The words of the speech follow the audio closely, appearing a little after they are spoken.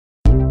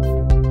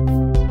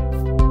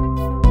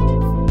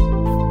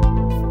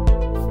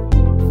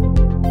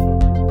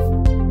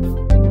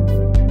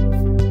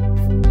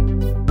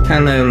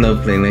Hello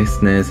lovely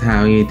listeners, how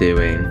are you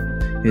doing?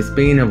 It's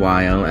been a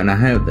while and I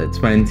hope that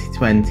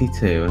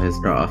 2022 has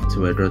got off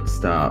to a good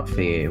start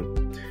for you.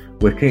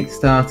 We're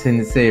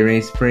kickstarting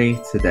Series 3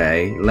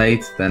 today,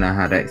 later than I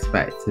had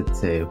expected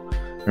to.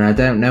 And I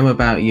don't know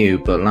about you,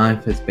 but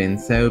life has been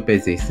so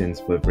busy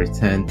since we've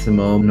returned to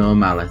more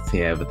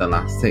normality over the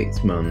last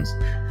 6 months.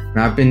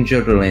 And I've been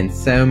juggling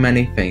so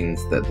many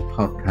things that the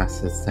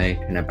podcast has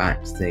taken a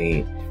back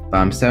seat. But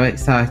I'm so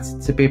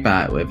excited to be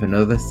back with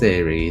another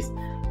series,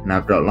 and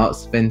I've got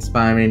lots of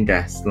inspiring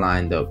guests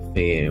lined up for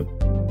you.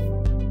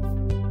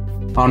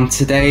 On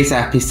today's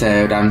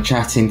episode, I'm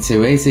chatting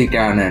to Izzy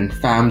Gannon,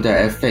 founder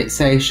of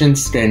Fixation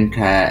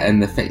Skincare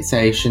and the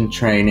Fixation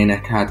Training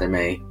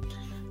Academy.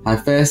 I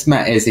first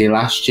met Izzy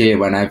last year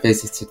when I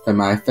visited for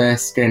my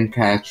first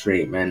skincare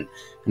treatment,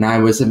 and I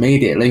was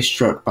immediately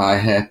struck by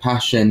her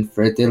passion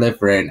for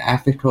delivering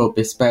ethical,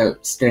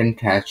 bespoke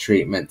skincare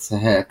treatment to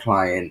her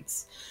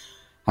clients.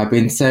 I've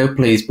been so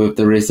pleased with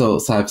the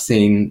results I've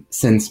seen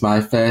since my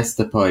first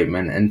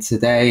appointment, and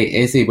today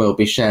Izzy will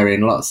be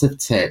sharing lots of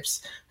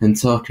tips and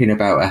talking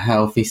about a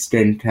healthy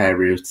skincare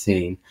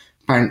routine.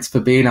 Thanks for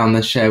being on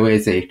the show,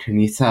 Izzy. Can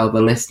you tell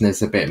the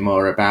listeners a bit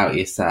more about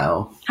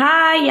yourself?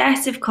 Hi,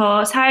 yes, of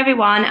course. Hi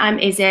everyone, I'm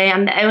Izzy.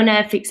 I'm the owner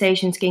of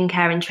Fixation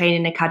Skincare and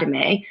Training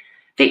Academy.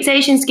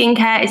 Fixation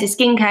Skincare is a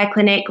skincare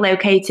clinic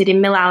located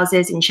in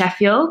Millhouses in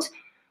Sheffield.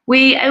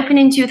 We opened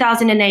in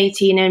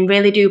 2018 and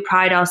really do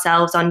pride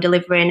ourselves on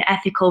delivering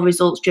ethical,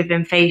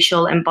 results-driven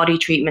facial and body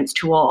treatments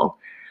to all.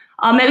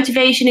 Our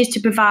motivation is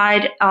to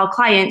provide our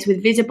clients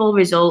with visible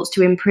results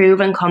to improve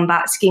and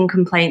combat skin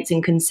complaints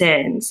and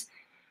concerns.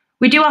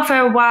 We do offer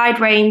a wide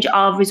range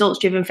of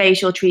results-driven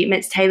facial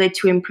treatments tailored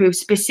to improve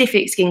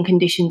specific skin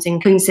conditions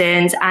and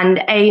concerns,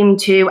 and aim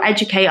to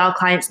educate our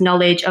clients'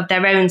 knowledge of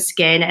their own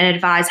skin and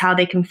advise how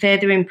they can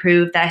further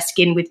improve their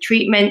skin with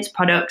treatments,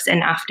 products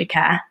and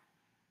aftercare.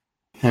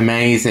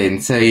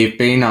 Amazing. So you've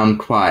been on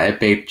quite a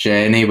big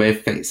journey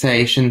with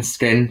Fixation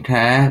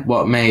Skincare.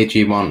 What made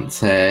you want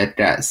to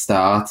get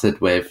started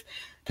with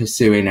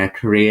pursuing a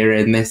career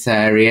in this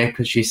area?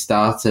 Because you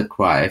started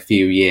quite a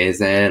few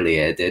years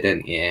earlier,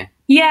 didn't you?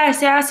 Yeah,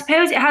 so I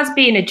suppose it has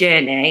been a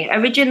journey.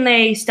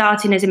 Originally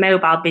starting as a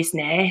mobile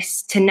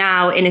business to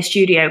now in a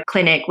studio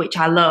clinic, which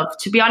I love.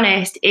 To be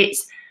honest,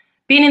 it's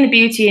been in the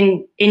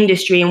beauty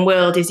industry and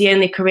world is the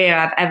only career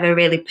I've ever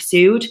really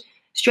pursued.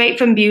 Straight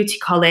from beauty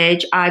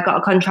college, I got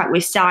a contract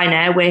with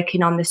Steiner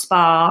working on the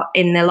spa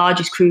in the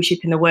largest cruise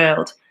ship in the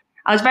world.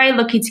 I was very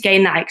lucky to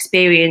gain that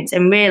experience,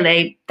 and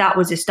really that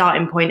was the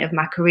starting point of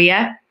my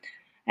career.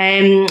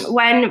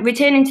 When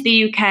returning to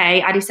the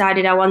UK, I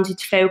decided I wanted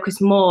to focus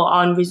more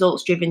on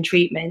results-driven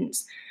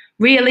treatments.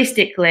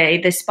 Realistically,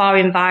 the spa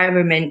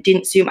environment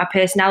didn't suit my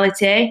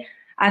personality.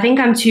 I think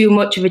I'm too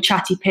much of a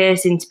chatty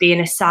person to be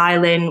in a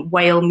silent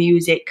whale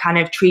music kind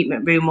of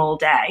treatment room all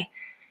day.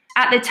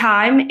 At the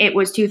time, it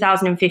was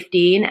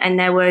 2015, and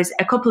there was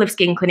a couple of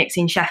skin clinics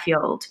in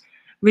Sheffield.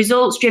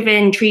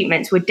 Results-driven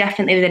treatments were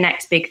definitely the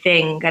next big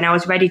thing, and I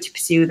was ready to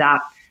pursue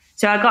that.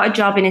 So I got a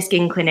job in a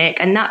skin clinic,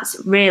 and that's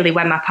really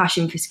when my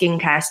passion for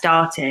skincare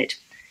started.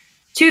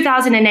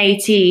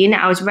 2018,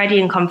 I was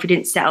ready and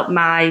confident to set up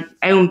my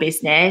own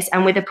business,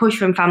 and with a push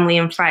from family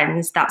and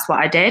friends, that's what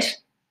I did.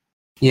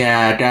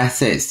 Yeah, I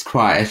guess it's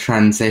quite a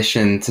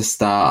transition to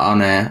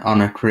start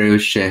on a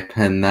cruise ship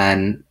and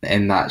then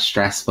in that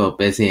stressful,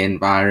 busy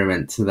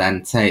environment to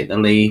then take the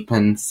leap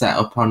and set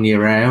up on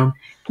your own.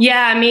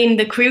 Yeah, I mean,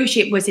 the cruise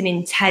ship was an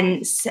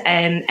intense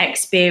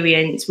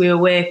experience. We were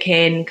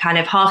working kind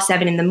of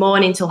 7:30 in the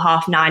morning till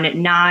 9:30 at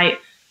night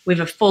with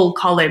a full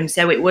column.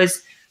 So it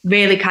was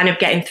really kind of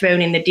getting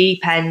thrown in the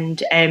deep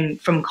end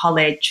from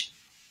college.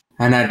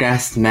 And I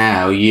guess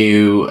now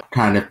you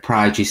kind of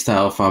pride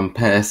yourself on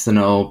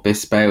personal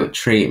bespoke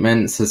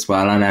treatments as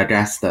well. And I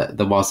guess that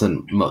there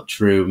wasn't much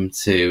room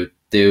to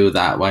do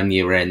that when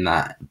you were in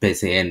that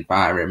busy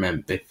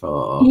environment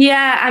before.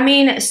 Yeah, I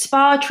mean,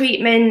 spa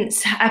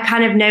treatments are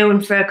kind of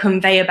known for a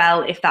conveyor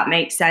belt, if that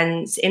makes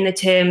sense, in the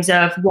terms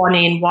of one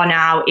in, one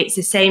out. It's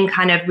the same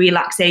kind of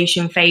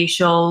relaxation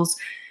facials.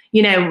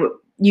 You know,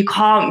 you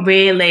can't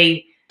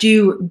really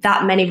do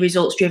that many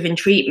results-driven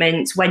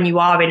treatments when you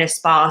are in a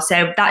spa.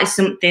 So that is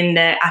something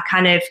that I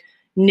kind of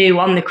knew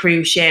on the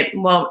cruise ship.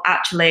 Well,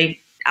 actually,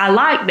 I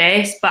like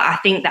this, but I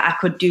think that I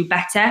could do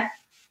better.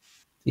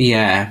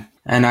 Yeah.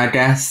 And I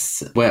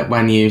guess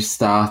when you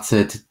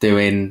started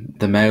doing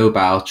the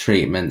mobile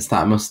treatments,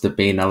 that must have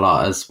been a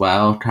lot as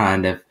well,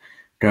 kind of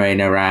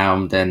going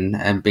around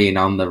and being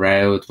on the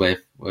road with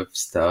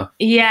stuff.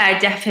 Yeah,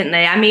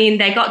 definitely. I mean,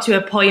 they got to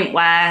a point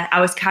where I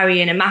was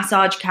carrying a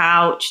massage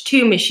couch,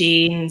 2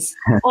 machines,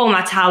 all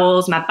my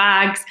towels, my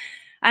bags.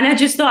 And I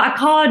just thought, I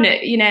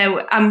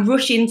can't, I'm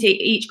rushing to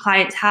each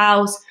client's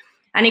house.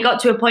 And it got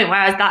to a point where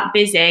I was that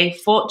busy,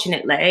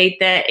 fortunately,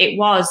 that it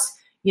was,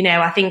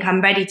 I think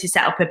I'm ready to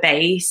set up a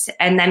base,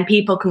 and then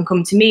people can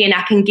come to me and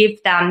I can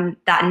give them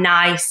that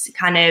nice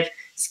kind of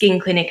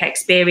skin clinic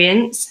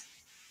experience.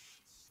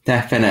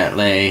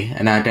 Definitely.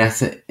 And I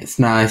guess it's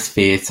nice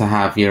for you to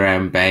have your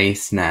own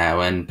base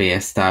now and be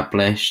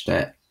established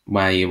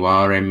where you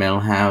are in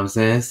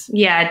Millhouses?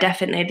 Yeah,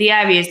 definitely. The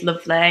area is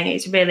lovely.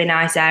 It's a really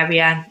nice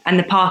area, and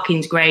the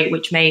parking's great,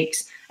 which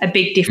makes a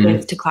big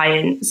difference to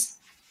clients.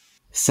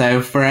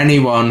 So for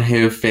anyone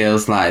who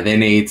feels like they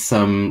need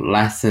some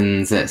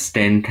lessons at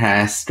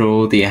skincare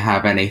school, do you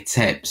have any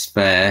tips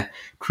for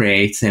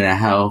creating a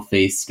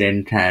healthy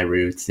skincare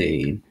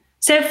routine?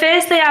 So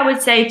firstly, I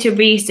would say to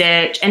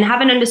research and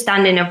have an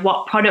understanding of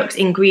what products,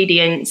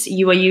 ingredients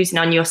you are using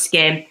on your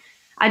skin.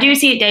 I do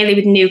see it daily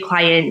with new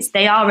clients.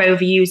 They are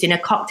overusing a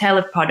cocktail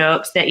of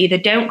products that either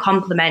don't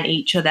complement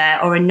each other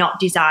or are not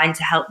designed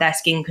to help their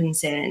skin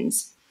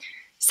concerns.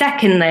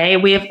 Secondly,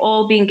 we have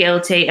all been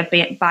guilty of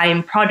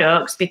buying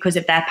products because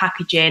of their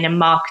packaging and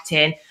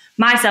marketing,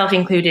 myself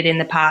included in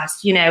the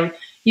past. You know,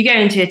 you go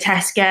into a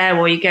Tesco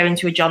or you go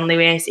into a John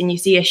Lewis and you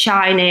see a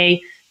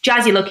shiny,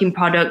 jazzy looking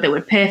product that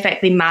would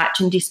perfectly match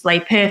and display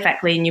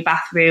perfectly in your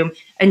bathroom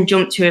and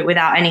jump to it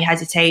without any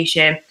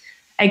hesitation.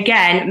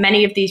 Again,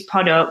 many of these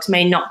products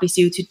may not be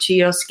suited to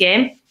your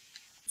skin.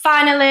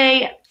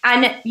 Finally,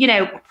 and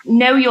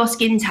know your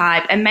skin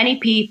type, and many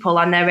people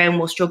on their own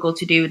will struggle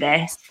to do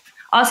this.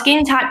 Our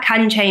skin type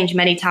can change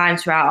many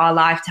times throughout our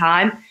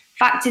lifetime.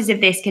 Factors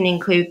of this can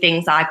include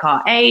things like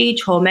our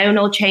age,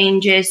 hormonal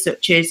changes,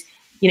 such as,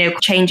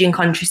 changing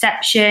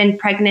contraception,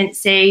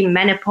 pregnancy,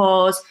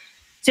 menopause.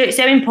 So it's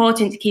so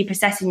important to keep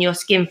assessing your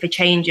skin for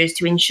changes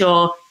to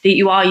ensure that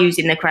you are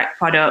using the correct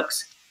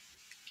products.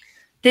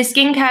 The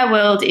skincare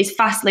world is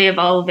fastly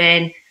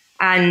evolving,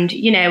 and,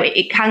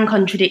 it can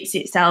contradict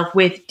itself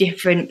with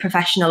different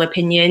professional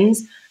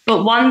opinions.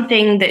 But one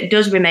thing that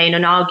does remain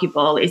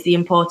unarguable is the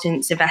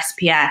importance of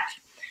SPF.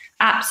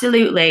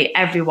 Absolutely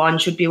everyone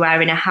should be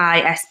wearing a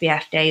high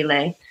SPF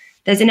daily.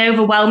 There's an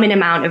overwhelming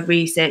amount of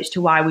research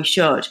to why we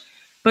should.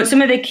 But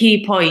some of the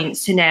key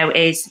points to know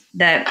is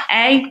that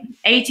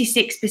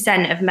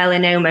 86% of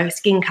melanoma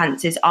skin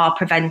cancers are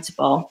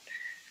preventable.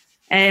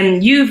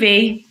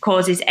 UV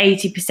causes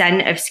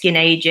 80% of skin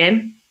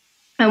aging.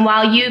 And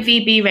while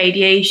UVB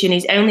radiation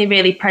is only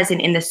really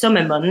present in the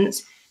summer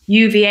months,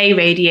 UVA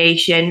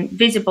radiation,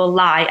 visible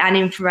light, and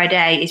infrared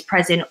A is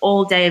present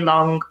all day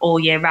long, all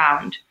year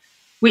round.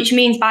 Which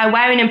means by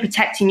wearing and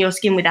protecting your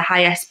skin with a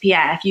high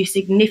SPF, you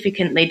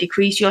significantly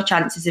decrease your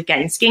chances of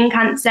getting skin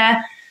cancer.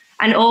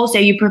 And also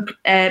you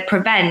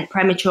prevent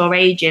premature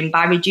aging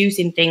by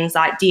reducing things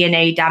like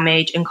DNA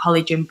damage and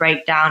collagen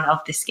breakdown of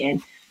the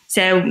skin.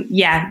 So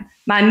yeah,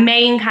 my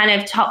main kind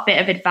of top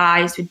bit of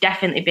advice would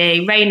definitely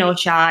be rain or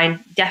shine,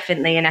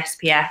 definitely an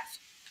SPF.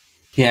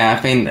 Yeah, I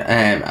think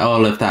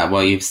all of that,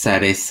 what you've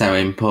said, is so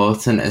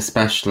important,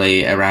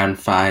 especially around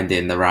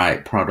finding the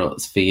right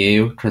products for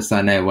you. Because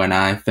I know when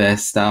I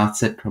first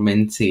started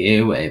coming to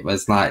you, it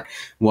was like,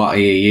 what are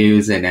you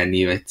using? And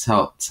you had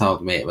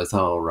told me it was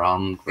all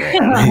wrong, really.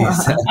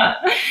 So.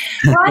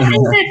 Well, I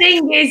think the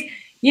thing is,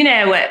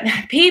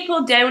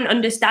 people don't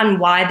understand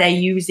why they're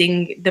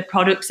using the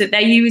products that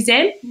they're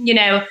using.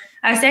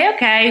 I say,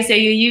 okay, so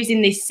you're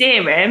using this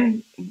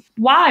serum.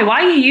 Why?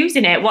 Why are you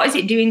using it? What is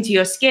it doing to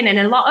your skin? And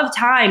a lot of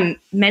time,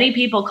 many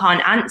people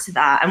can't answer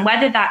that. And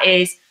whether that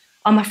is,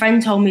 oh, my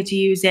friend told me to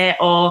use it,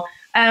 or,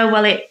 oh,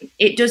 well,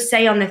 it does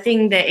say on the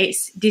thing that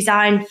it's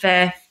designed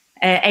for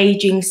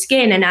aging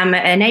skin. And I'm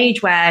at an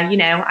age where,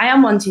 I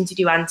am wanting to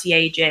do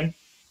anti-aging.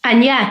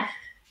 And yeah,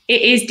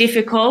 it is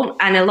difficult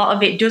and a lot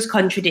of it does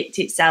contradict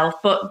itself,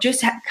 but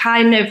just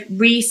kind of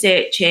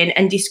researching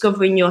and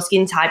discovering your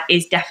skin type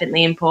is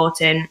definitely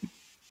important.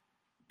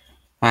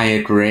 I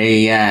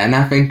agree, yeah. And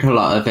I think a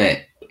lot of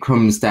it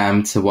comes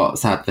down to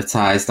what's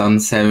advertised on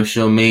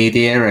social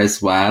media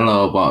as well,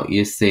 or what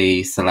you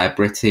see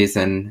celebrities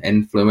and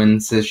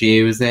influencers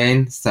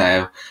using.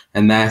 So,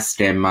 and their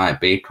skin might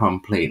be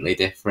completely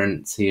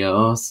different to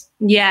yours.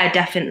 Yeah,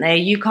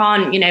 definitely. You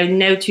can't,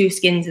 no two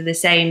skins are the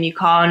same. You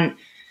can't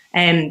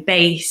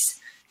base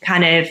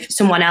kind of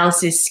someone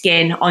else's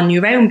skin on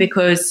your own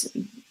because,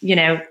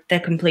 they're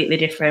completely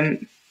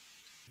different.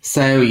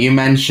 So you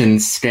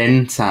mentioned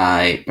skin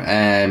type.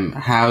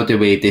 How do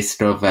we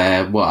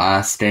discover what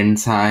our skin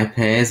type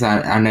is?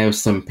 I know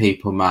some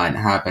people might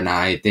have an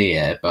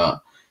idea,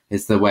 but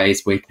is there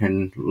ways we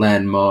can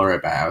learn more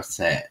about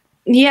it?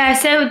 Yeah,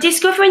 so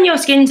discovering your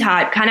skin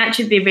type can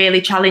actually be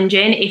really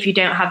challenging if you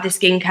don't have the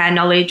skincare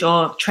knowledge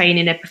or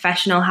training a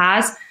professional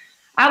has.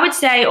 I would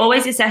say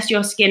always assess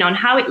your skin on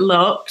how it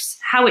looks,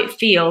 how it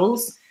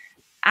feels,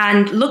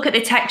 and look at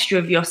the texture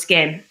of your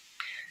skin.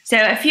 So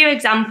a few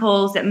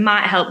examples that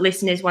might help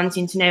listeners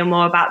wanting to know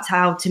more about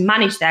how to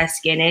manage their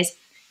skin is,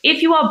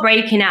 if you are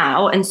breaking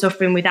out and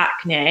suffering with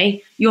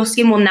acne, your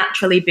skin will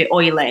naturally be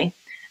oily.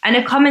 And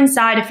a common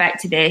side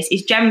effect to this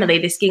is generally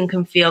the skin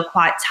can feel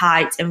quite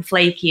tight and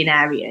flaky in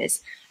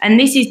areas. And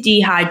this is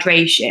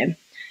dehydration.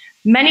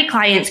 Many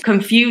clients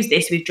confuse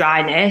this with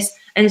dryness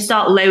and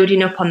start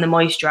loading up on the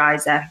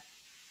moisturizer.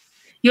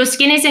 Your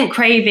skin isn't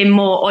craving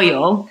more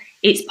oil,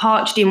 it's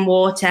parched in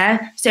water.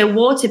 So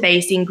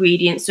water-based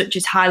ingredients such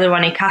as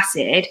hyaluronic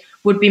acid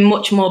would be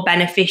much more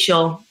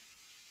beneficial.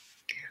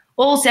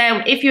 Also,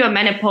 if you're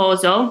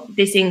menopausal,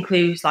 this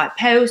includes like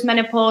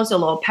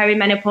postmenopausal or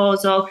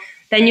perimenopausal,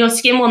 then your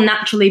skin will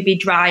naturally be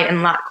dry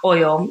and lack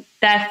oil.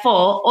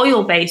 Therefore,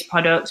 oil-based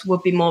products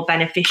would be more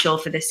beneficial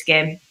for the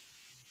skin.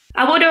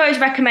 I would always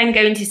recommend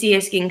going to see a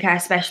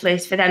skincare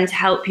specialist for them to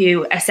help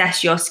you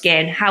assess your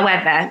skin.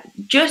 However,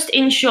 just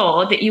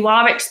ensure that you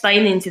are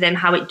explaining to them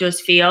how it does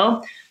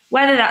feel,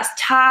 whether that's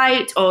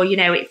tight or,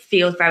 it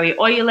feels very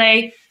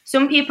oily.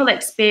 Some people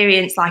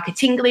experience like a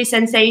tingly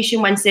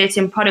sensation when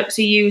certain products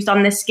are used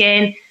on the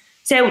skin.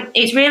 So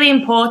it's really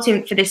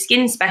important for the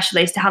skin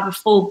specialist to have a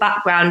full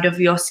background of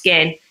your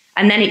skin,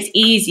 and then it's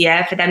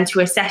easier for them to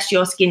assess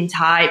your skin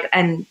type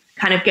and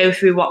kind of go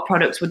through what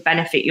products would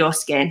benefit your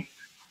skin.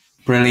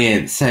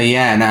 Brilliant. So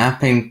yeah, and I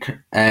think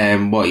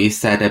what you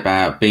said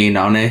about being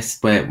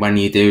honest when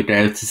you do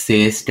go to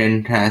see a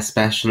skincare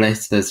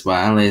specialist as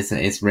well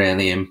is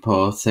really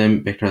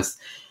important, because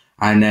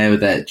I know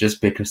that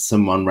just because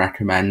someone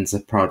recommends a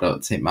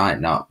product, it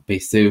might not be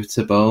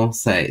suitable.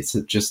 So it's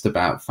just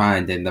about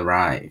finding the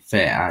right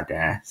fit, I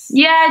guess.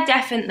 Yeah,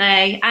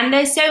 definitely. And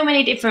there's so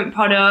many different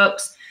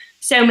products,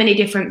 so many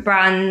different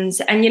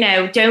brands, and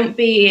don't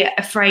be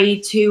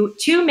afraid to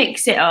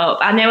mix it up.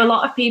 I know a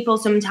lot of people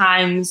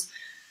sometimes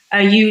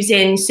are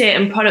using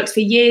certain products for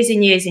years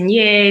and years and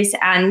years,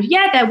 and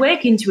yeah, they're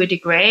working to a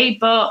degree,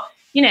 but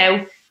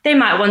they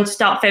might want to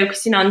start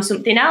focusing on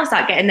something else,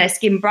 like getting their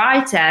skin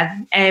brighter.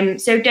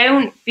 So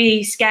don't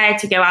be scared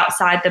to go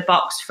outside the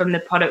box from the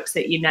products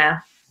that you know.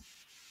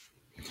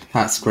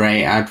 That's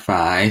great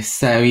advice.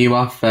 So you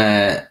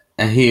offer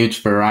a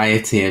huge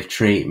variety of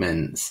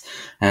treatments.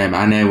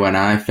 I know when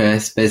I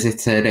first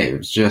visited, it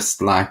was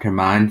just like a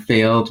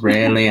minefield,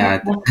 really. I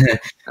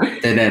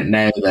didn't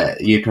know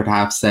that you could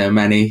have so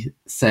many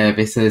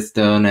services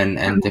done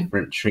and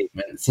different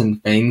treatments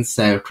and things.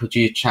 So could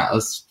you chat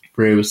us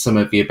through some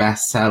of your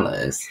best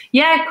sellers?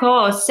 Yeah, of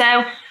course.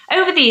 So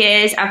over the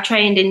years, I've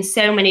trained in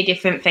so many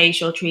different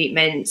facial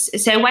treatments.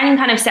 So when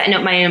kind of setting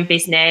up my own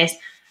business,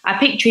 I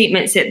picked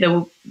treatments that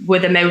were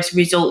the most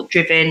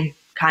result-driven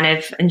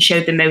and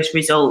showed the most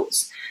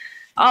results.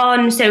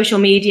 On social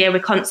media, we're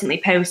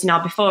constantly posting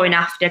our before and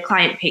after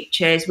client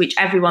pictures, which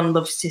everyone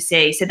loves to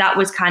see. So that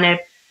was kind of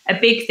a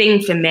big thing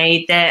for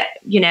me, that,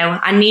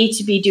 I need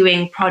to be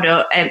doing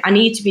I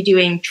need to be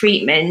doing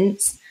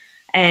treatments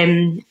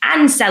and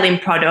selling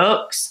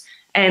products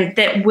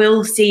that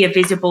will see a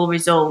visible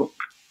result.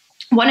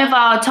 One of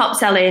our top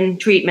selling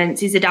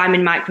treatments is a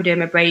diamond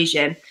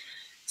microdermabrasion.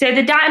 So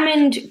the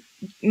diamond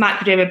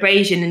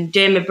microdermabrasion and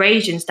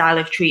dermabrasion style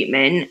of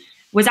treatment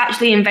was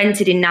actually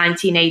invented in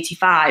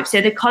 1985.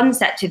 So the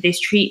concept of this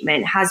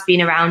treatment has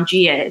been around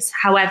years.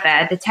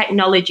 However, the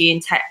technology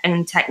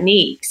and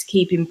techniques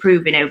keep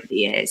improving over the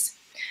years.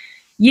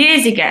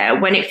 Years ago,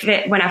 when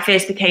I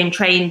first became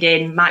trained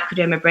in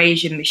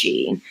microdermabrasion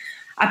machine,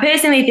 I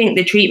personally think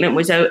the treatment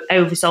was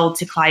oversold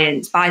to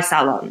clients by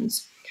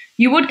salons.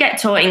 You would get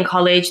taught in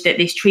college that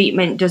this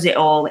treatment does it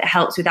all. It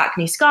helps with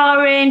acne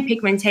scarring,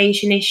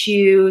 pigmentation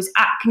issues,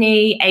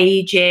 acne,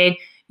 aging,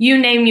 you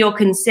name your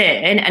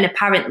concern, and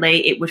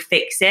apparently it would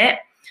fix it.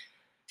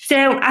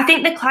 So I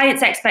think the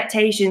client's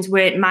expectations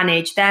weren't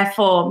managed.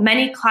 Therefore,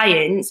 many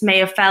clients may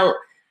have felt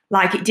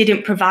like it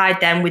didn't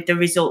provide them with the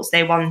results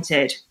they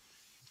wanted.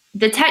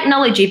 The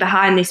technology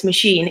behind this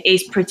machine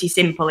is pretty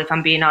simple, if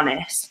I'm being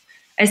honest.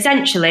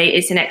 Essentially,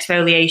 it's an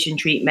exfoliation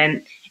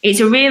treatment. It's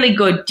a really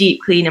good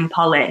deep clean and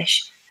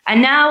polish.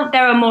 And now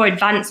there are more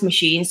advanced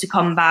machines to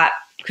combat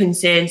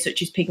concerns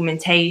such as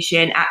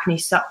pigmentation, acne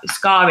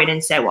scarring,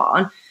 and so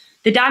on.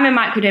 The diamond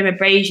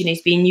microdermabrasion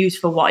is being used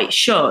for what it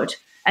should,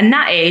 and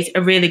that is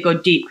a really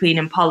good deep clean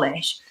and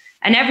polish.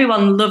 And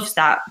everyone loves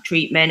that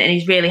treatment and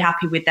is really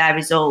happy with their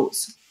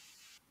results.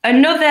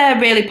 Another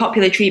really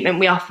popular treatment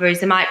we offer is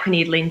the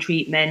microneedling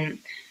treatment.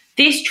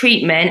 This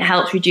treatment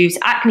helps reduce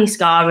acne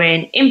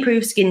scarring,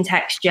 improve skin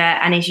texture,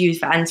 and is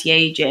used for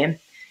anti-aging.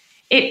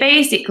 It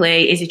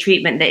basically is a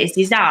treatment that is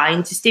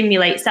designed to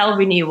stimulate cell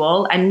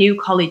renewal and new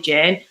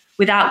collagen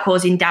without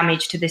causing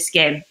damage to the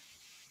skin.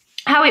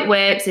 How it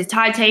works is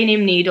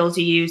titanium needles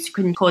are used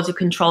to cause a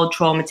controlled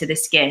trauma to the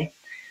skin.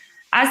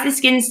 As the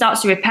skin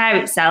starts to repair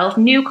itself,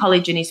 new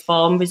collagen is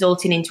formed,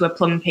 resulting into a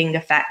plumping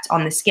effect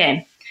on the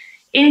skin.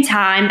 In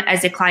time,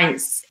 as the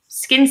client's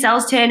skin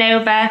cells turn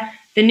over,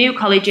 the new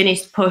collagen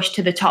is pushed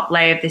to the top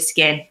layer of the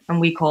skin,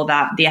 and we call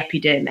that the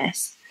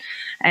epidermis,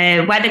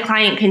 where the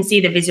client can see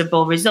the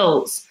visible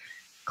results.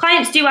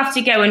 Clients do have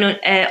to go and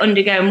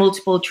undergo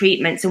multiple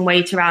treatments and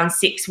wait around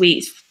 6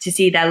 weeks to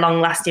see their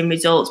long-lasting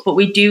results, but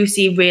we do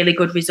see really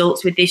good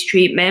results with this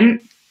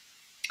treatment.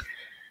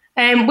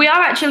 We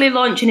are actually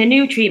launching a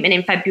new treatment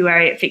in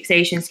February at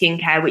Fixation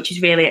Skincare, which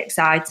is really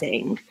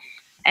exciting.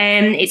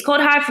 It's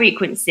called high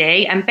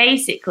frequency, and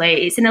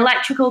basically it's an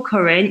electrical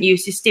current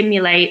used to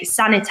stimulate,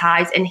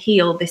 sanitize, and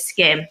heal the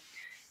skin.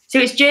 So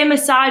its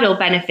germicidal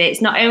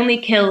benefits not only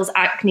kills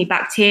acne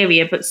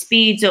bacteria, but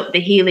speeds up the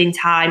healing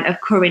time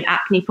of current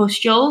acne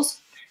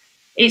pustules.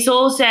 It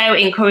also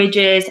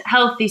encourages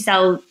healthy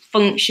cell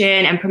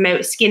function and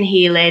promotes skin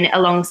healing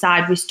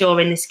alongside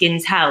restoring the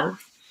skin's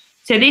health.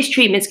 So this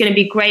treatment is going to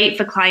be great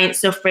for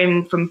clients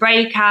suffering from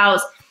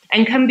breakouts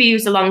and can be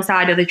used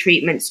alongside other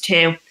treatments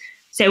too.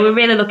 So we're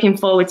really looking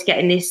forward to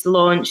getting this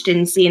launched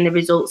and seeing the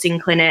results in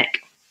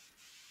clinic.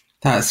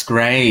 That's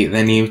great.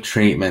 The new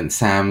treatment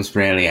sounds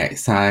really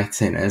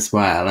exciting as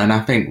well. And I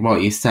think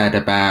what you said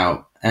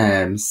about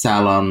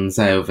salons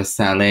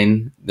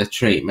overselling the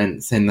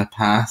treatments in the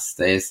past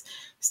is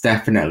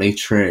definitely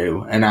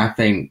true. And I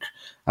think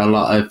a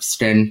lot of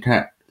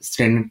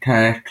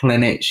skincare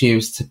clinics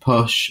used to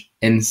push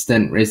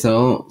instant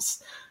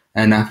results.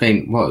 And I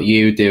think what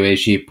you do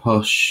is you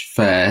push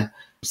for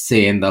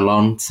seeing the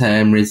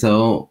long-term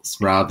results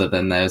rather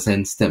than those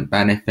instant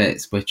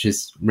benefits, which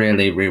is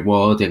really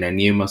rewarding,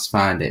 and you must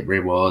find it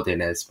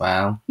rewarding as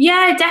well.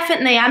 Yeah,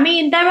 definitely. I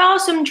mean, there are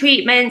some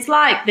treatments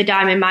like the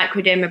diamond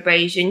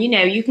microdermabrasion.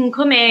 You can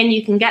come in,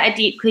 you can get a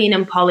deep clean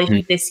and polish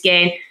of the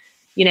skin.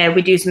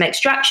 We do some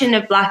extraction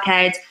of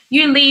blackheads.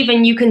 You leave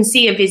and you can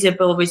see a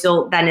visible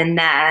result then and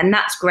there, and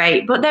that's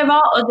great. But there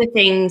are other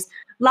things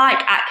like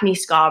acne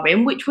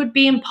scarring, which would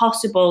be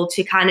impossible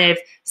to kind of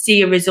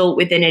see a result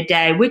within a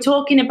day. We're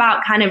talking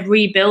about kind of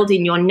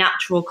rebuilding your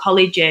natural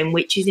collagen,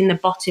 which is in the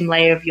bottom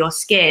layer of your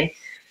skin.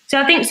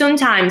 So I think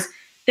sometimes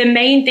the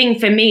main thing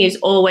for me is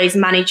always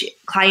manage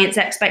clients'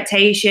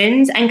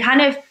 expectations and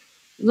kind of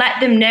let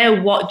them know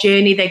what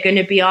journey they're going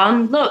to be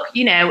on. Look,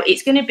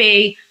 it's going to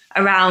be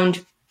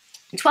around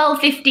 12,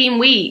 15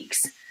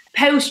 weeks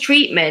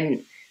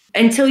post-treatment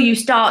until you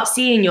start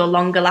seeing your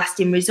longer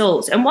lasting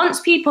results. And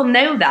once people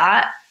know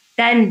that,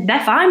 then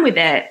they're fine with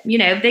it.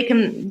 They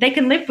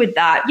can live with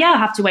that. Yeah, I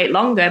have to wait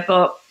longer,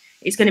 but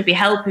it's going to be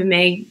helping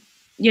me,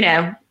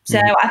 So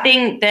I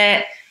think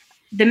that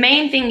the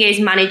main thing is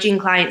managing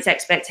clients'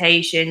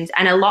 expectations,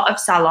 and a lot of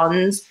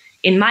salons,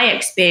 in my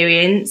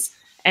experience,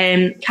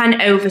 can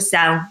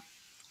oversell,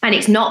 and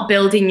it's not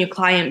building your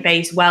client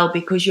base well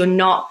because you're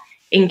not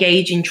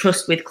engaging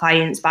trust with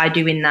clients by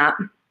doing that.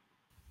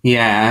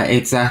 Yeah,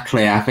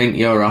 exactly. I think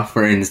your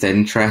offering's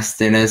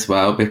interesting as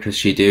well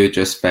because you do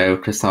just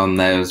focus on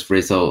those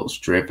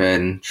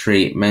results-driven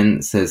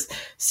treatments, as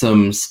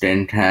some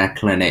skincare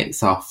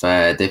clinics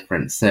offer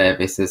different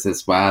services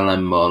as well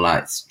and more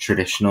like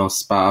traditional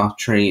spa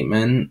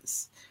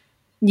treatments.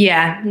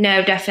 Yeah,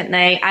 no,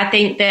 definitely. I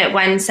think that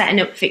when setting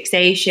up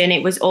Fixation,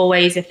 it was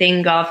always a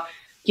thing of,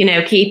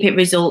 keep it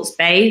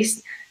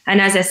results-based.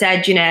 And as I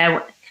said,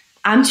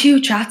 I'm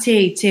too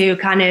chatty to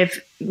kind of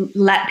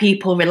let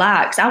people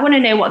relax. I want to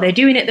know what they're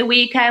doing at the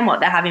weekend, what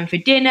they're having for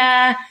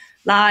dinner.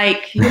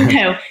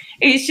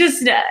 It's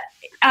just,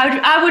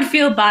 I would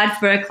feel bad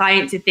for a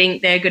client to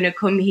think they're going to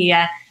come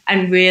here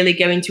and really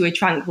go into a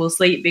tranquil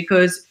sleep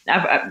because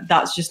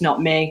that's just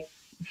not me.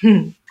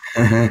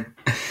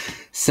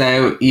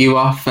 So you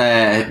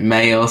offer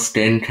male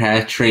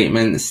skincare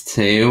treatments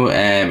too,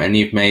 and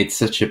you've made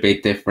such a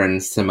big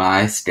difference to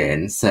my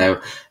skin. So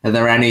are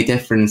there any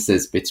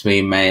differences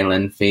between male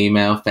and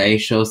female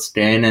facial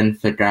skin?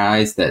 And for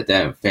guys that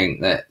don't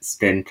think that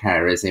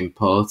skincare is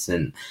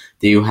important,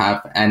 do you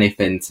have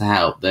anything to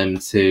help them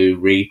to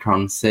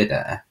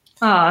reconsider?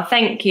 Oh,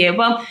 thank you.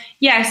 Well,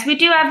 yes, we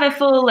do have a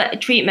full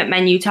treatment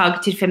menu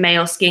targeted for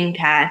male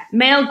skincare.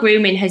 Male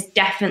grooming has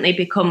definitely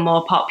become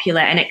more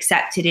popular and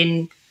accepted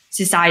in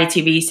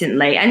society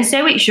recently, and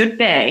so it should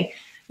be.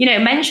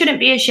 Men shouldn't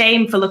be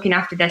ashamed for looking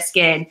after their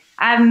skin.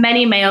 I have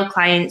many male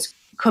clients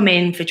come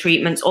in for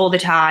treatments all the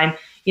time,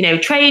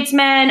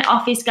 tradesmen,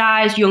 office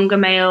guys, younger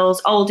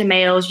males, older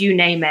males, you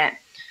name it.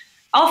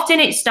 Often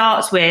it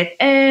starts with,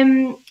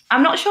 I'm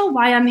not sure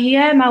why I'm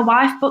here. My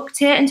wife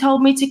booked it and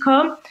told me to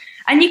come.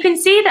 And you can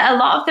see that a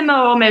lot of them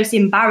are almost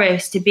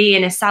embarrassed to be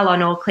in a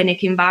salon or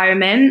clinic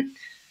environment.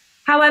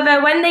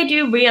 However, when they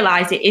do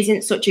realise it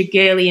isn't such a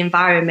girly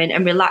environment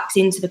and relax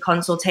into the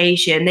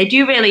consultation, they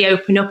do really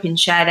open up and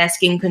share their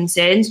skin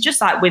concerns,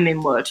 just like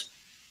women would.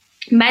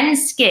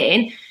 Men's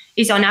skin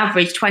is on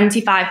average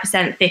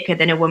 25% thicker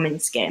than a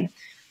woman's skin.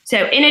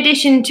 So in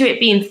addition to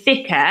it being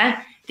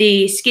thicker,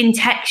 the skin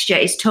texture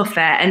is tougher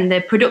and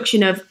the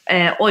production of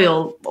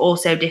oil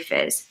also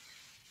differs.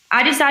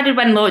 I decided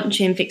when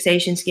launching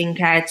Fixation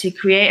Skincare to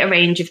create a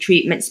range of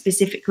treatments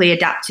specifically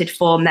adapted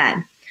for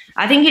men.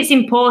 I think it's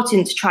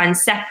important to try and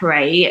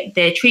separate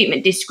the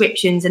treatment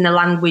descriptions and the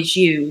language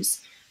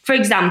used. For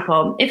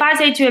example, if I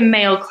say to a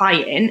male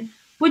client,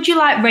 would you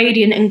like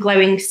radiant and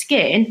glowing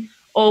skin,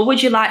 or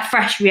would you like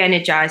fresh,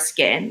 re-energized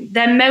skin?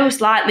 They're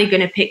most likely going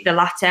to pick the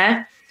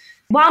latter.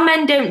 While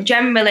men don't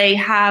generally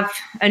have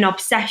an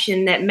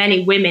obsession that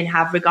many women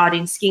have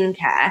regarding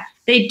skincare,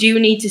 they do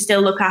need to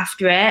still look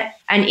after it.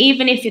 And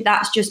even if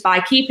that's just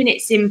by keeping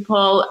it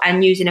simple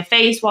and using a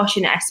face wash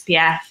and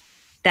SPF,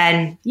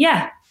 then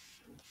yeah.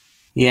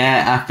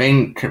 Yeah, I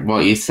think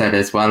what you said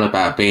as well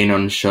about being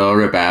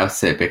unsure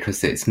about it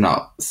because it's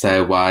not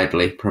so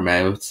widely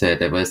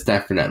promoted, it was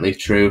definitely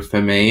true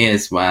for me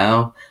as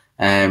well.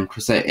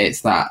 Because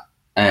it's that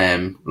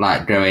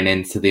like going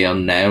into the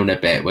unknown a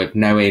bit with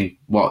knowing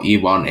what you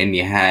want in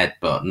your head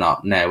but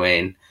not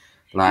knowing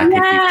if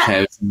you've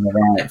chosen the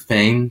right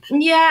thing.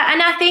 Yeah,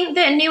 and I think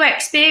that new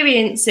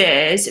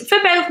experiences for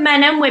both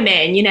men and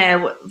women,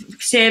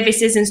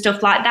 services and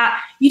stuff like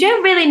that, you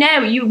don't really know.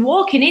 You're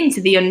walking into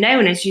the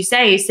unknown, as you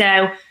say.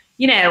 So,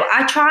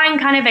 I try and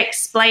kind of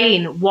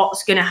explain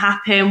what's going to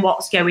happen,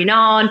 what's going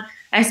on,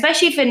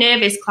 especially for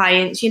nervous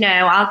clients.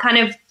 I'll kind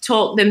of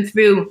talk them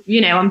through,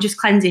 I'm just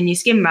cleansing your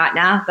skin right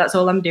now. That's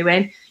all I'm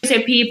doing.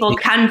 So people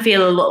can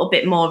feel a little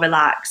bit more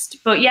relaxed.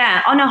 But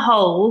yeah, on a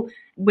whole,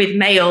 with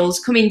males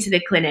coming to the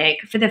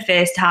clinic for the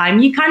first time,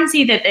 you can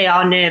see that they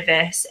are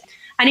nervous.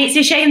 And it's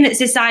a shame that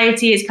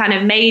society has kind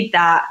of made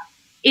that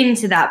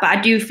into that. But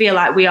I do feel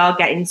like we are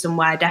getting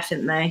somewhere,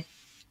 definitely.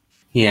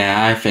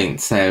 Yeah, I think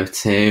so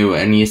too.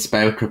 And you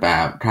spoke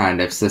about kind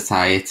of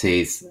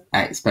society's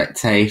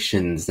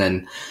expectations,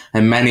 and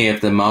many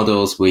of the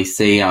models we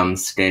see on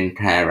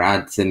skincare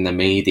ads in the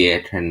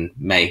media can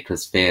make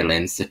us feel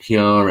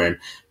insecure, and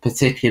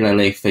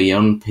particularly for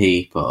young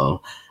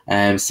people.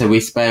 So we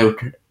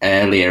spoke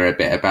earlier a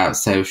bit about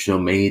social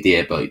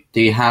media, but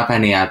do you have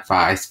any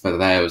advice for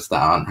those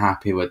that aren't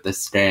happy with the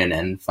skin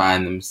and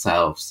find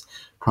themselves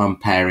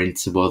comparing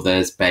to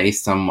others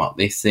based on what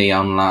they see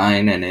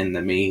online and in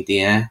the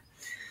media?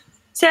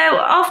 So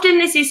often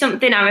this is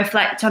something I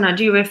reflect on. I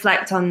do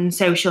reflect on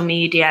social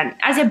media.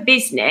 As a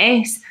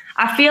business,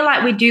 I feel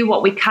like we do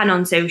what we can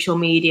on social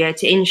media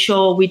to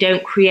ensure we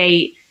don't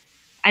create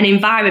an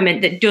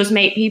environment that does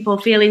make people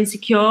feel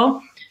insecure.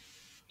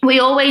 We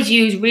always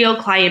use real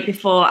client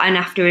before and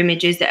after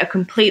images that are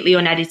completely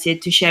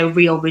unedited to show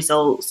real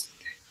results.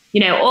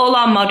 All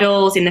our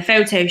models in the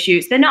photo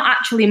shoots, they're not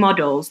actually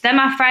models. They're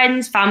my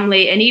friends,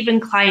 family, and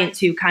even clients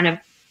who kind of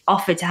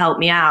offer to help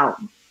me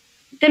out.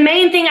 The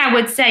main thing I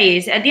would say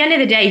is, at the end of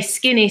the day,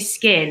 skin is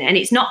skin and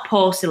it's not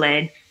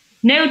porcelain.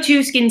 No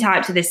two skin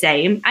types are the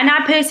same. And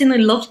I personally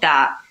love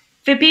that.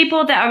 For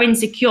people that are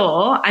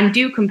insecure and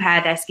do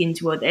compare their skin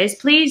to others,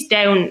 please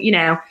don't,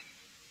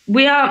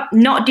 we are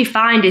not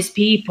defined as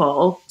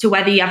people to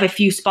whether you have a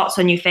few spots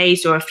on your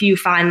face or a few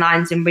fine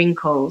lines and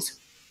wrinkles.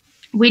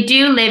 We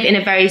do live in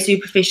a very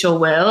superficial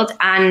world,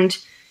 and,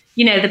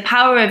 the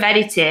power of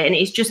editing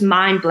is just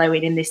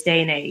mind-blowing in this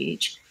day and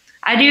age.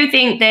 I do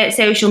think that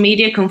social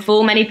media can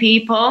fool many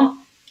people.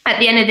 At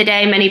the end of the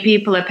day, many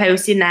people are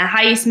posting their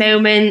highest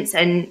moments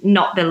and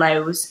not the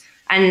lows.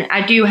 And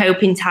I do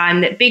hope in time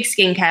that big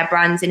skincare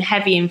brands and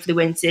heavy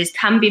influencers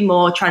can be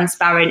more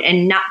transparent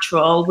and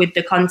natural with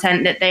the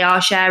content that they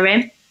are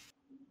sharing.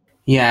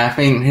 Yeah, I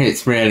think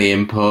it's really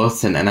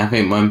important, and I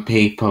think when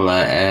people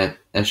are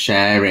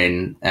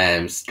sharing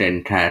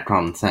skincare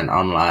content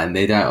online,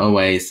 they don't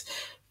always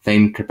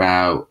think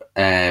about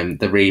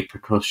the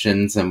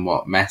repercussions and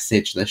what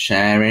message they're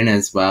sharing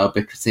as well,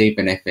 because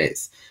even if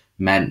it's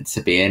meant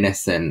to be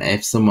innocent,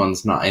 if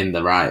someone's not in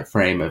the right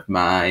frame of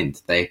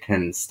mind, they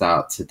can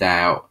start to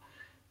doubt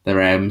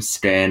their own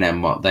skin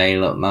and what they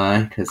look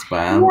like as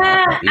well.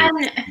 Yeah,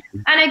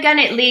 and again,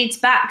 it leads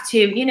back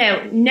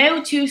to,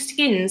 no two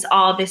skins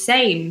are the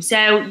same.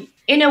 So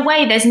in a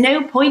way, there's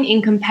no point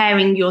in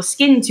comparing your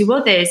skin to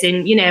others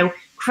and,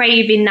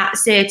 craving that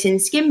certain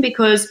skin,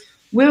 because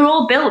we're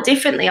all built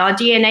differently. Our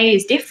DNA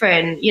is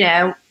different,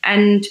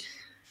 and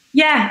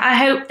yeah, I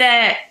hope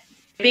that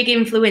big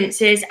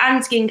influencers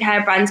and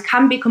skincare brands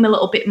can become a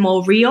little bit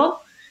more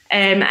real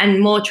and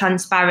more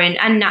transparent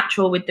and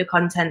natural with the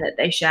content that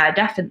they share,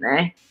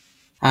 definitely.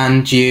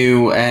 And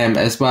you,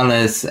 as well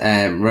as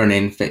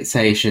running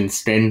Fixation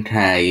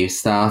Skincare, you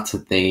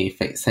started the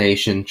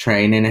Fixation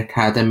Training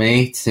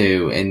Academy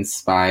to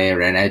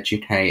inspire and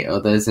educate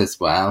others as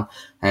well,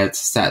 to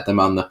set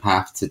them on the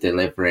path to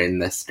delivering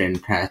the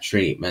skincare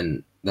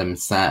treatment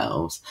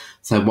themselves.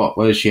 So what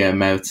was your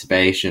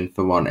motivation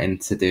for wanting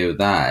to do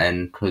that,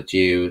 and could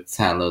you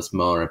tell us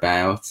more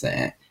about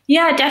it?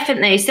 Yeah,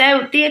 definitely.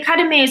 So the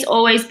Academy has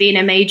always been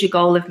a major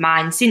goal of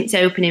mine since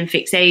opening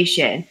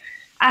Fixation.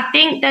 I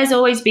think there's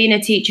always been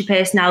a teacher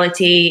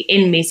personality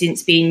in me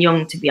since being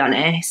young, to be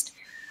honest.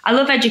 I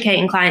love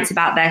educating clients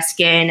about their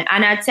skin,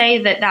 and I'd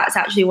say that that's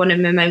actually one of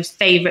my most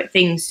favourite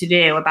things to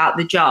do about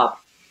the job.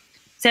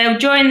 So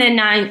during the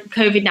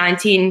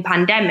COVID-19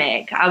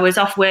 pandemic, I was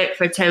off work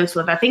for a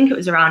total of, I think it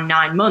was around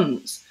 9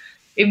 months.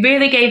 It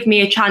really gave me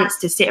a chance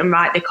to sit and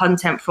write the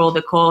content for all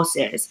the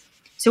courses.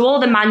 So all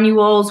the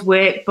manuals,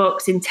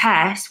 workbooks and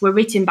tests were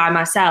written by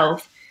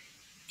myself.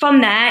 From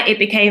there, it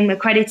became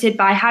accredited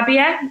by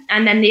Habia,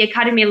 and then the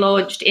Academy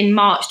launched in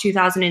March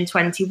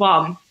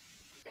 2021.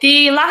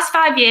 The last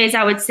 5 years,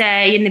 I would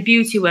say, in the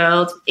beauty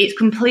world, it's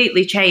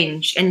completely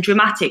changed, and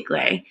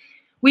dramatically.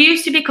 We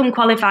used to become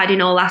qualified in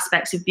all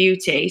aspects of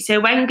beauty. So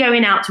when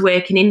going out to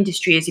work in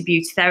industry as a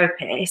beauty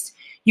therapist,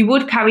 you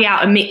would carry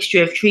out a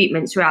mixture of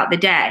treatments throughout the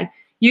day.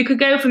 You could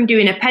go from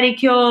doing a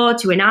pedicure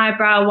to an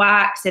eyebrow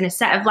wax and a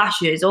set of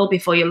lashes all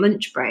before your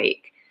lunch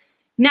break.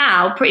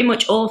 Now, pretty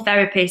much all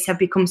therapists have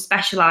become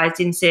specialised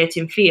in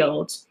certain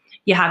fields.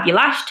 You have your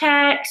lash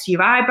techs,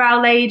 your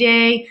eyebrow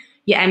lady,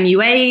 your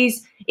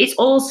MUAs. It's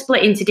all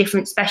split into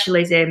different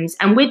specialisms.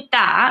 And with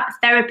that,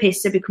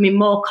 therapists are becoming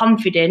more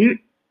confident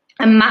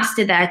and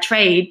master their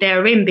trade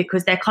they're in,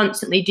 because they're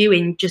constantly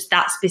doing just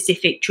that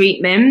specific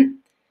treatment.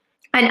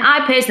 And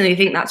I personally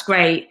think that's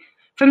great.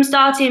 From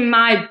starting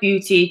my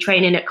beauty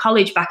training at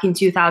college back in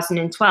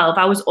 2012,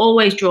 I was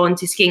always drawn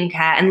to skincare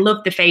and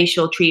loved the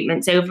facial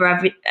treatments over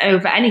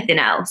anything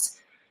else.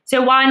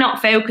 So why not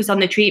focus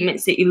on the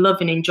treatments that you love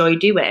and enjoy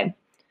doing?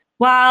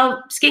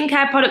 While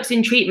skincare products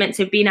and treatments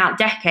have been out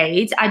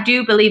decades, I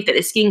do believe that the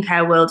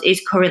skincare world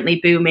is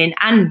currently booming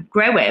and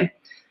growing,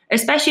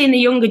 especially in the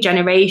younger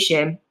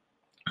generation.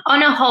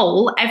 On a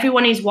whole,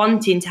 everyone is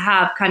wanting to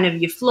have kind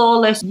of your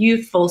flawless,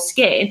 youthful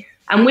skin.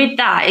 And with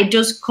that, it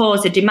does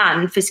cause a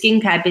demand for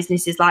skincare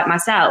businesses like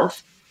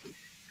myself.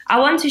 I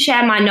want to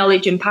share my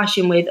knowledge and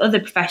passion with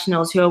other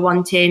professionals who are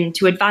wanting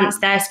to advance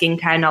their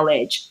skincare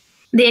knowledge.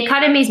 The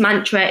Academy's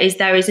mantra is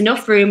there is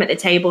enough room at the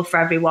table for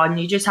everyone.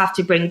 You just have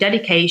to bring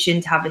dedication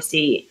to have a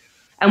seat.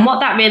 And what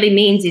that really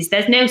means is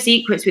there's no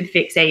secrets with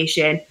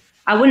Fixation.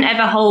 I wouldn't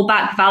ever hold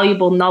back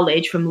valuable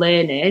knowledge from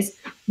learners.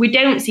 We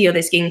don't see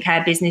other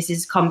skincare businesses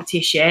as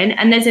competition,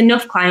 and there's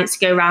enough clients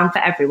to go around for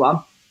everyone.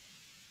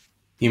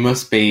 You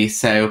must be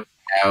so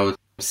proud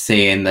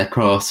seeing the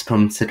course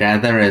come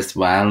together as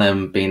well,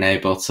 and being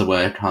able to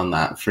work on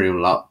that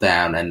through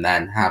lockdown and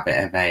then have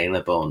it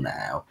available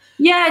now.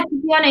 Yeah,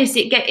 to be honest,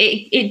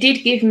 it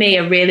did give me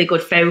a really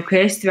good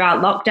focus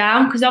throughout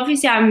lockdown, because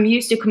obviously I'm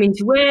used to coming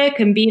to work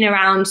and being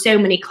around so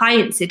many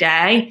clients a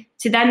day,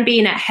 to then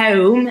being at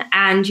home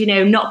and,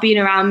 not being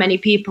around many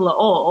people at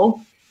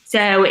all.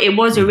 So it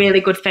was a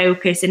really good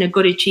focus and a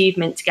good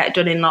achievement to get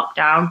done in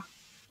lockdown.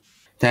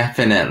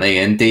 Definitely.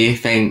 And do you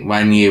think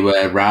when you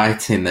were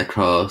writing the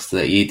course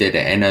that you did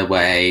it in a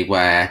way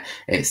where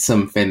it's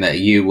something that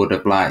you would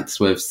have liked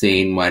to have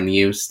seen when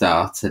you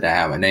started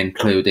out, and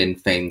including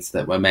things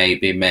that were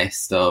maybe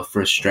missed or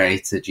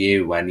frustrated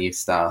you when you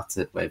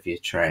started with your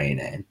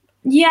training?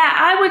 Yeah,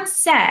 I would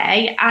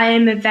say I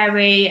am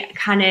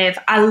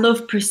I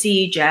love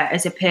procedure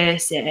as a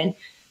person.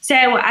 So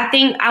I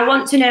think I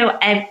want to know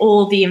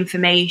all the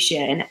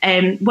information.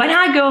 When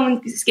I go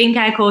on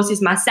skincare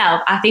courses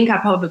myself, I think I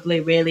probably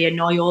really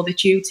annoy all the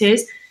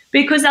tutors,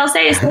 because they'll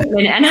say a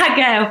statement and I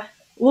go,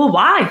 well,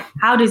 why?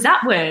 How does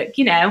that work?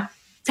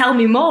 Tell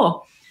me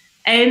more.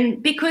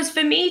 Because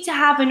for me to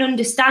have an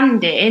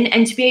understanding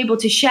and to be able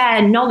to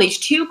share knowledge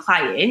to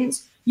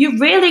clients,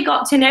 you've really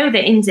got to know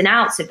the ins and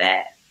outs of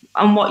it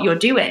and what you're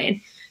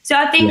doing. So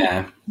I think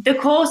the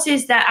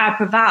courses that I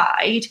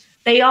provide,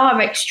 they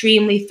are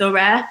extremely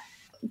thorough.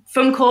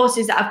 From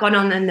courses that I've gone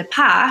on in the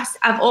past,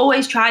 I've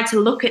always tried to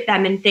look at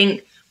them and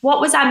think,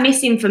 what was I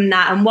missing from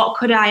that? And what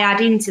could I add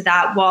into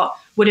that? What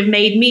would have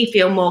made me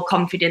feel more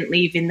confident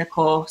leaving the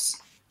course?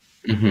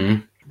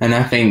 Mm-hmm. And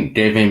I think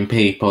giving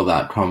people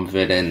that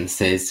confidence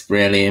is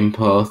really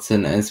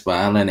important as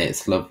well. And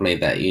it's lovely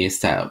that you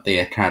set up the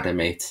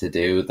Academy to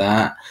do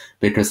that,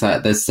 because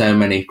there's so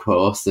many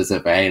courses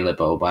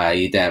available where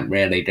you don't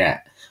really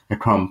get a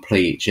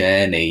complete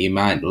journey. You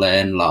might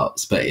learn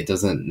lots, but it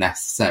doesn't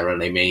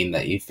necessarily mean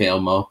that you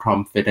feel more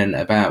confident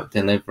about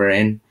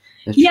delivering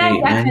the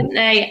treatment.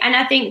 Definitely. And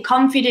I think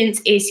confidence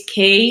is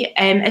key,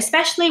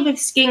 especially with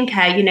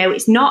skincare.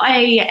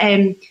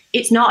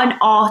 It's not an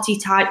arty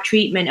type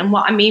treatment. And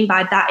what I mean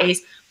by that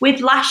is, with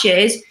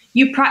lashes,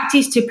 you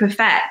practice to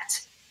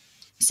perfect.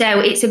 So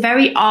it's a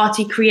very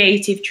arty,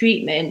 creative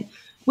treatment.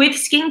 With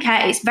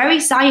skincare, it's very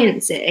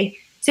sciencey.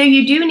 So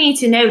you do need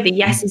to know the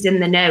yeses and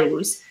the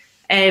nos.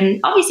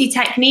 Obviously,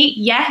 technique,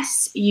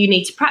 yes, you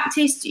need to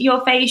practice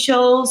your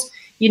facials.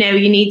 You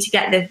need to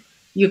get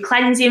your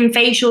cleansing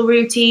facial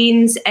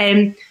routines.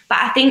 But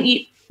I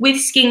think with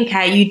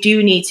skincare, you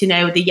do need to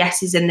know the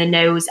yeses and the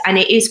nos, and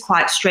it is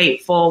quite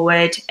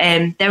straightforward.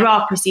 There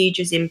are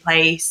procedures in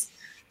place.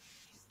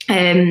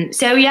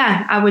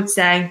 I would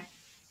say.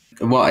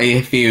 What are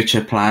your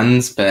future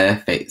plans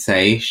for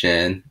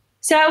Fixation?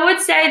 So I would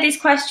say this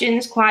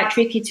question's quite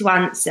tricky to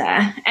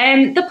answer.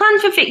 The plan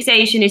for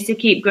Fixation is to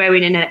keep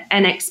growing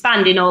and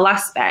expand in all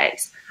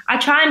aspects. I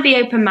try and be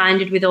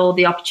open-minded with all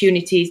the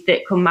opportunities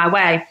that come my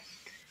way.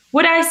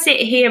 Would I sit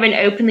here and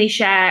openly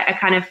share a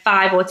kind of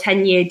 5 or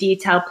 10 year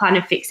detailed plan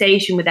of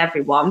Fixation with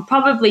everyone?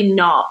 Probably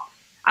not.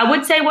 I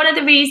would say one of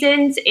the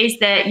reasons is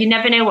that you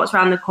never know what's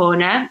around the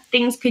corner.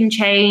 Things can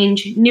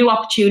change, new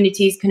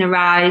opportunities can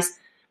arise,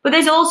 but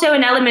there's also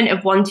an element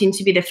of wanting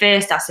to be the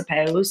first, I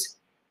suppose.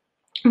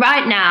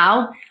 Right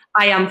now,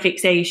 I am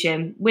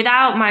Fixation.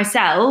 Without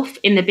myself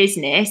in the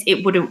business,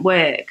 it wouldn't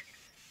work,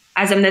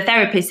 as I'm the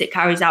therapist that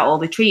carries out all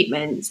the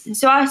treatments.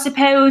 So I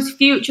suppose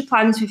future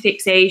plans for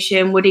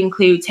Fixation would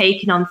include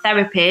taking on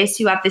therapists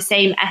who have the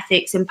same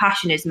ethics and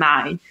passion as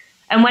mine.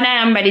 And when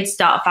I am ready to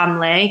start a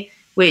family,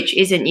 which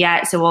isn't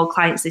yet, so all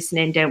clients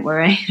listening, don't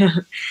worry,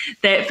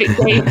 that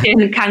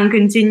Fixation can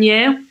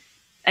continue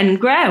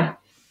and grow.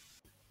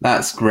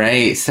 That's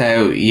great.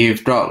 So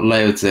you've got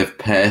loads of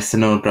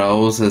personal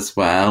goals as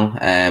well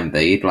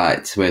that you'd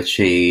like to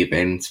achieve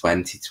in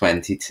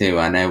 2022.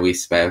 I know we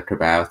spoke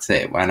about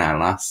it when I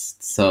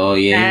last saw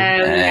you.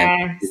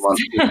 Yes. You want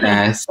to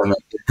share some of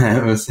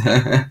those?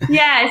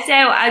 Yeah, so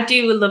I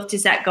do love to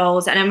set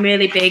goals, and I'm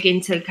really big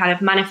into kind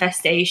of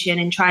manifestation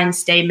and try and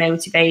stay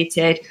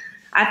motivated.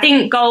 I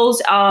think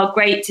goals are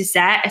great to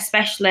set,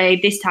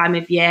 especially this time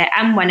of year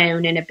and when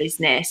owning a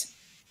business.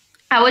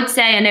 I would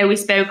say, I know we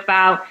spoke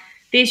about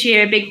this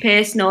year, a big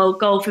personal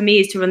goal for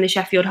me is to run the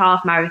Sheffield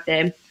Half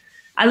Marathon.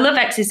 I love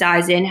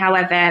exercising,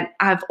 however,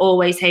 I've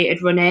always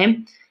hated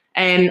running.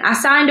 I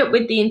signed up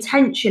with the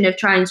intention of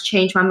trying to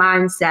change my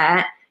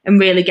mindset and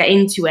really get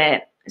into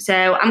it.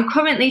 So I'm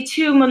currently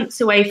 2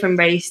 months away from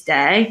race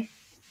day.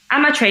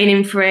 Am I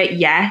training for it?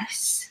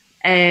 Yes.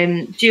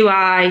 Do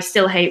I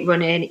still hate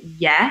running?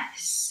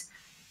 Yes.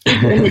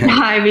 Is it in the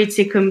diary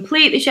to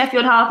complete the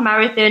Sheffield Half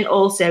Marathon?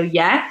 Also,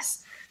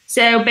 yes.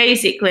 So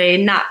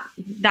basically,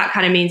 that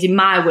kind of means in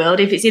my world,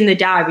 if it's in the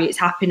diary, it's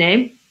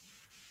happening.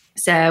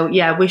 So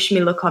yeah, wish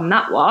me luck on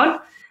that one.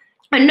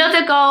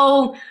 Another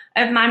goal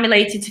of mine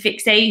related to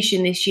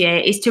fixation this year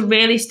is to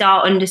really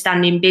start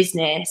understanding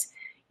business.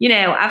 You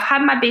know, I've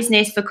had my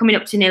business for coming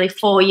up to nearly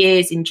 4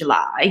 years in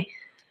July.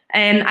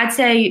 I'd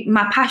say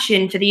my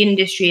passion for the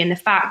industry and the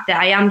fact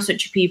that I am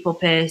such a people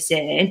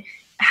person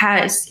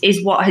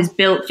is what has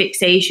built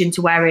Fixation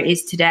to where it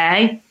is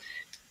today.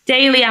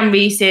 Daily, I'm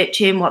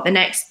researching what the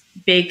next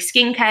big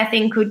skincare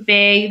thing could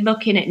be,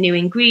 looking at new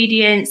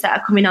ingredients that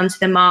are coming onto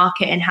the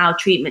market and how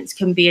treatments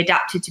can be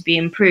adapted to be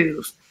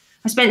improved.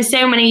 I spent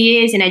so many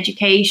years in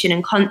education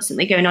and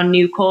constantly going on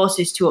new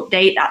courses to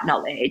update that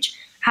knowledge.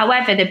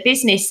 However, the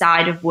business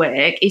side of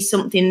work is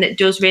something that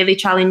does really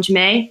challenge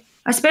me.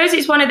 I suppose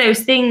it's one of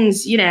those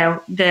things, you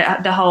know,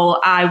 the whole,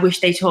 I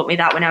wish they taught me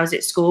that when I was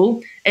at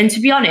school. And to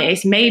be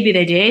honest, maybe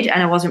they did,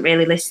 and I wasn't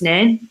really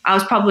listening. I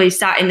was probably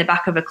sat in the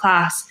back of a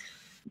class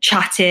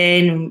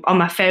chatting on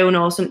my phone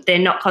or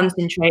something, not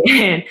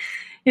concentrating,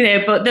 you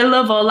know, but the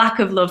love or lack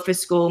of love for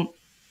school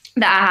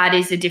that I had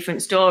is a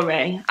different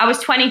story. I was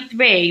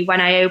 23 when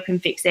I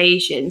opened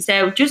Fixation.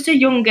 So just a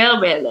young girl,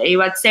 really,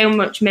 who had so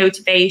much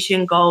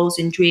motivation, goals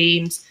and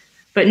dreams,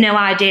 but no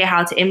idea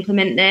how to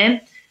implement them.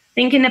 I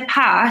think in the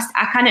past,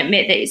 I can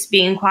admit that it's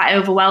been quite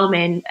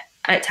overwhelming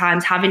at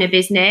times having a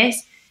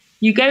business.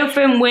 You go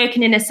from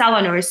working in a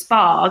salon or a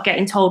spa,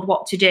 getting told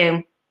what to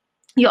do.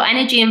 Your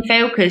energy and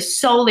focus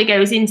solely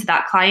goes into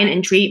that client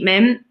and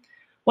treatment.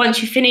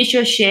 Once you finish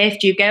your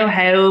shift, you go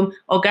home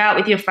or go out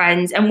with your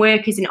friends and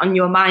work isn't on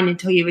your mind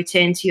until you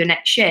return to your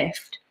next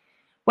shift.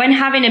 When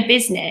having a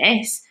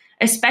business,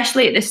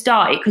 especially at the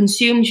start, it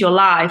consumes your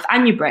life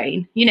and your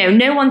brain. You know,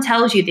 no one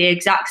tells you the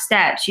exact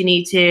steps you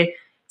need to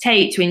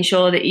take to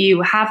ensure that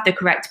you have the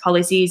correct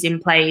policies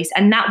in place.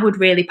 And that would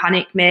really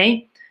panic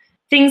me.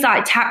 Things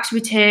like tax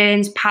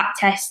returns, PAT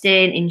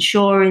testing,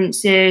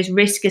 insurances,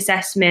 risk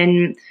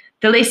assessment,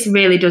 the list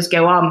really does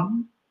go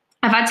on.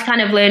 I've had to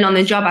kind of learn on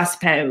the job, I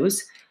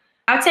suppose.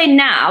 I'd say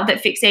now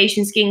that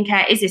Fixation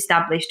Skincare is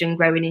established and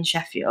growing in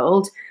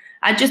Sheffield,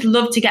 I'd just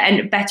love to get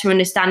a better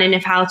understanding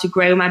of how to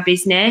grow my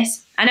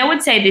business. And I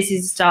would say this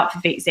is a start for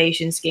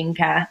Fixation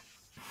Skincare.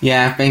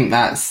 Yeah, I think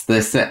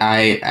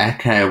I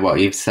echo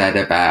what you've said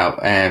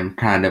about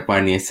kind of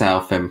when you're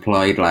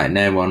self-employed, like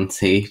no one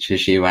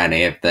teaches you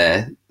any of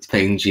the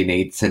things you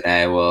need to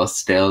know or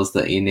skills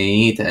that you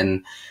need.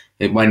 And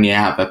when you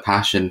have a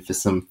passion for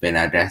something,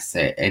 I guess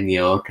in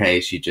your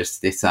case, you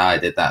just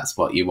decided that's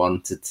what you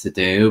wanted to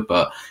do,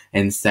 but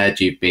instead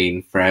you've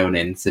been thrown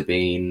into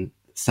being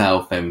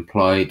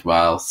self-employed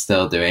while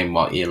still doing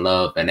what you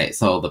love, and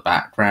it's all the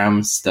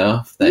background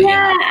stuff that and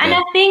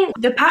I think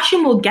the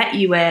passion will get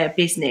you a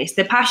business.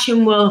 The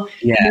passion will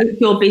make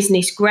your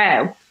business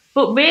grow.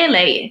 But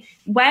really,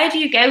 where do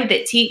you go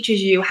that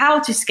teaches you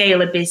how to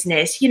scale a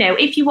business? You know,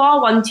 if you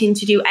are wanting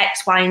to do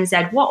X, Y, and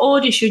Z, what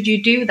order should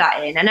you do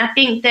that in? And I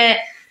think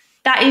that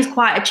is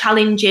quite a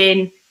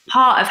challenging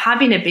part of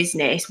having a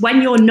business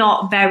when you're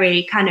not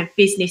very kind of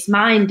business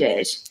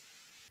minded.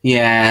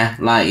 Yeah,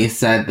 like you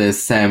said,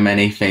 there's so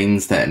many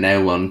things that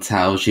no one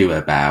tells you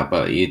about,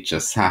 but you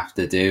just have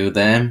to do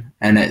them.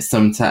 And it's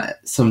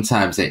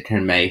sometimes it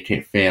can make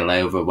it feel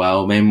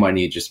overwhelming when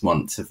you just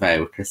want to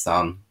focus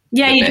on.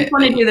 Yeah, you just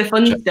want to do the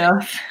fun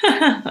stuff.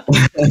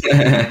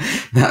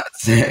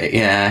 That's it,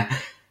 yeah.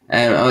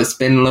 It's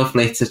been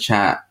lovely to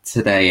chat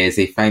today,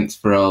 Izzy. Thanks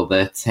for all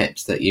the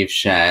tips that you've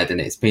shared,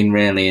 and it's been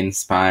really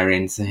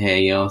inspiring to hear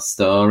your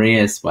story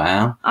as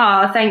well.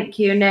 Oh, thank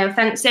you. No,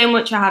 thanks so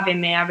much for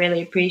having me. I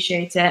really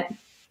appreciate it.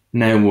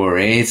 No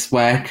worries.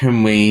 Where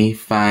can we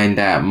find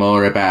out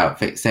more about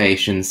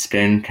Fixation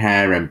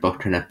Skincare and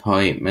book an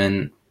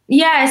appointment?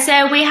 Yeah,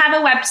 so we have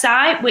a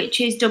website, which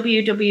is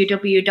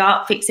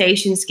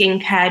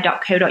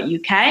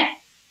www.fixationskincare.co.uk.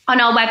 On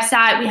our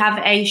website, we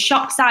have a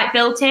shop site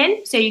built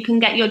in, so you can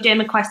get your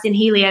DermaQuest and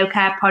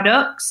HelioCare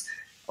products.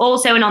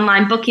 Also an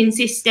online booking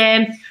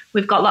system.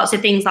 We've got lots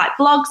of things like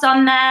blogs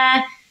on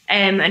there,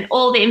 and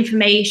all the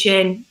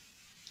information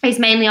is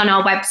mainly on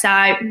our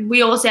website.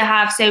 We also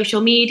have social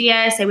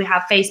media, so we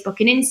have Facebook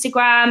and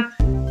Instagram.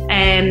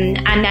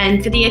 And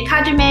then for the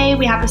Academy,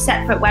 we have a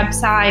separate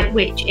website,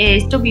 which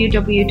is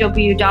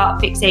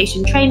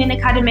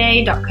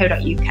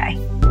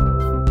www.fixationtrainingacademy.co.uk.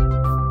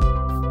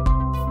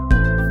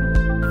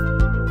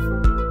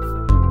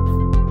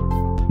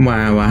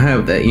 Wow, I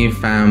hope that you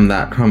found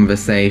that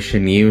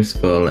conversation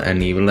useful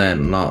and you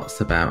learned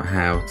lots about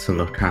how to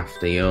look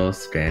after your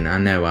skin. I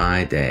know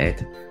I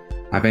did.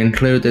 I've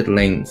included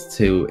links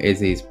to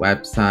Izzy's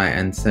website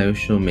and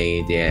social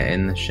media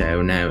in the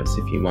show notes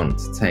if you want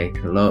to take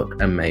a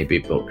look and maybe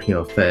book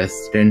your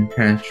first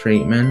skincare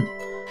treatment.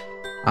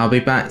 I'll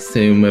be back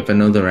soon with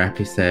another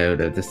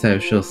episode of the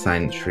Social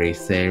Sanctuary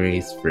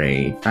Series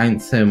 3.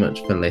 Thanks so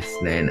much for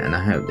listening, and I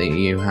hope that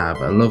you have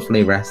a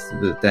lovely rest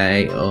of the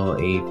day or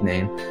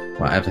evening,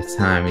 whatever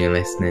time you're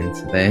listening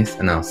to this,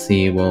 and I'll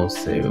see you all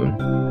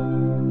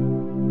soon.